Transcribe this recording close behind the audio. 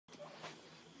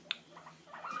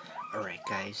Alright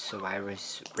guys, so I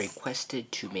was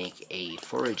requested to make a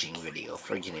foraging video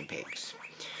for guinea pigs.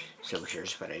 So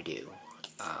here's what I do.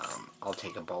 I'll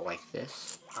take a bowl like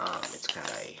this. It's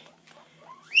got a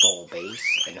full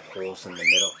base and holes in the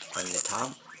middle, on the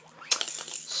top.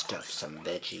 Stuff some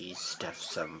veggies, stuff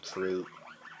some fruit,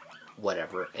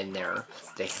 whatever in there.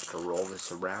 They have to roll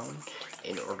this around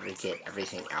in order to get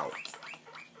everything out.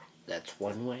 That's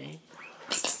one way.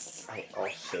 I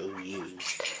also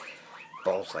use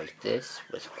balls like this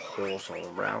with holes all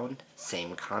around.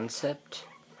 Same concept.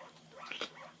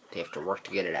 They have to work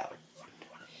to get it out.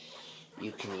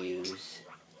 You can use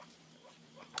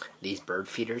these bird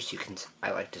feeders.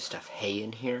 I like to stuff hay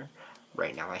in here.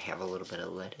 Right now I have a little bit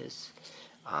of lettuce.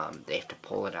 They have to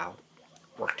pull it out,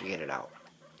 work to get it out.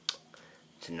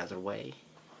 It's another way.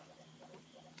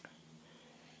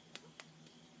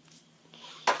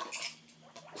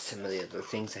 Some of the other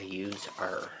things I use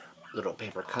are little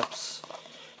paper cups.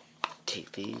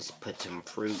 Take these, put some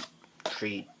fruit,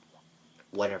 treat,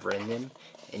 whatever in them,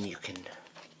 and you can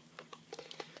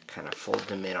kind of fold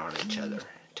them in on each other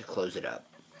to close it up.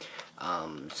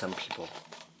 Some people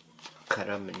cut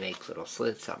them and make little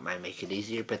slits. That might make it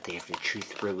easier, but they have to chew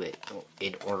through it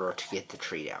in order to get the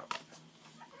treat out.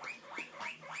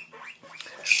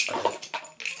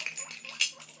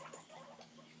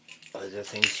 Other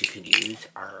things you could use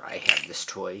are, I have this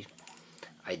toy.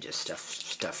 I just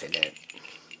stuff in it.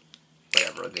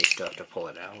 Whatever, they still have to pull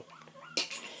it out.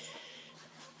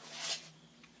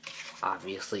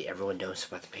 Obviously, everyone knows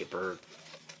about the paper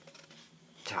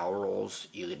towel rolls.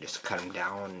 You can just cut them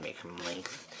down, make them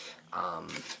length.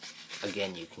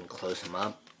 Again, you can close them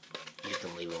up. You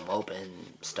can leave them open.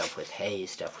 Stuff with hay,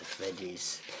 stuff with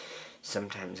veggies.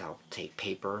 Sometimes I'll take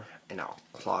paper and I'll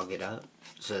clog it up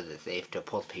so that they have to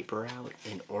pull the paper out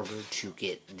in order to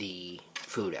get the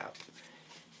food out.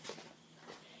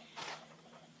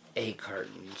 Egg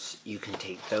cartons, you can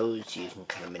take those, you can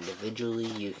cut them individually,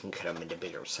 you can cut them into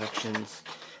bigger sections.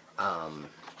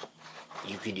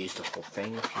 You could use the whole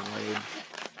thing if you wanted.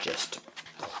 Just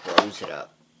close it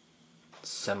up.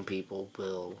 Some people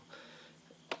will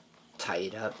tie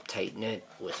it up, tighten it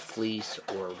with fleece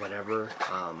or whatever.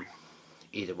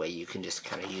 Either way, you can just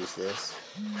kind of use this.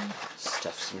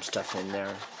 Stuff some stuff in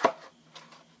there.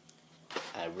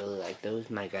 I really like those.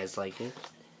 My guys like it.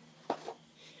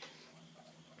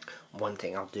 One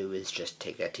thing I'll do is just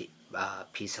take a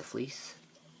piece of fleece,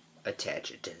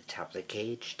 attach it to the top of the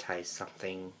cage, tie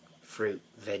something, fruit,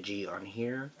 veggie on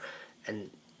here, and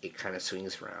it kind of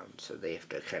swings around. So they have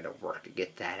to kind of work to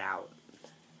get that out.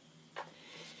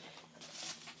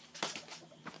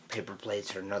 Paper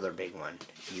plates are another big one.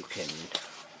 You can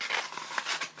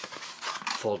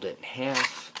fold it in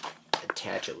half,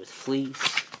 attach it with fleece.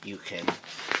 You can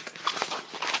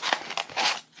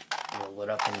roll it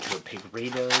up into a paper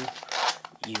burrito.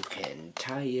 You can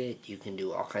tie it. You can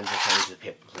do all kinds of things with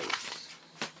paper plates.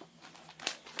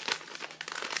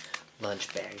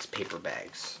 Lunch bags, paper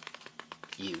bags.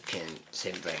 You can,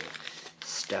 same thing,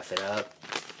 stuff it up,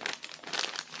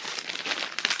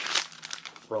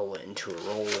 roll it into a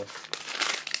roll,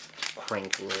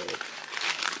 crinkle it,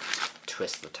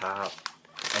 twist the top,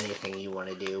 anything you want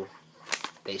to do.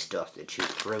 They still have to chew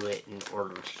through it in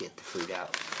order to get the food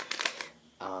out.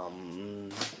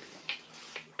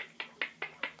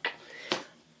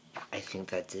 I think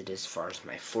that's it as far as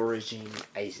my foraging.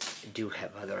 I do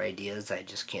have other ideas, I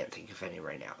just can't think of any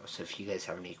right now. So if you guys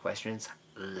have any questions,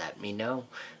 let me know.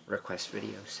 Request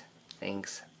videos.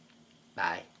 Thanks.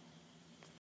 Bye.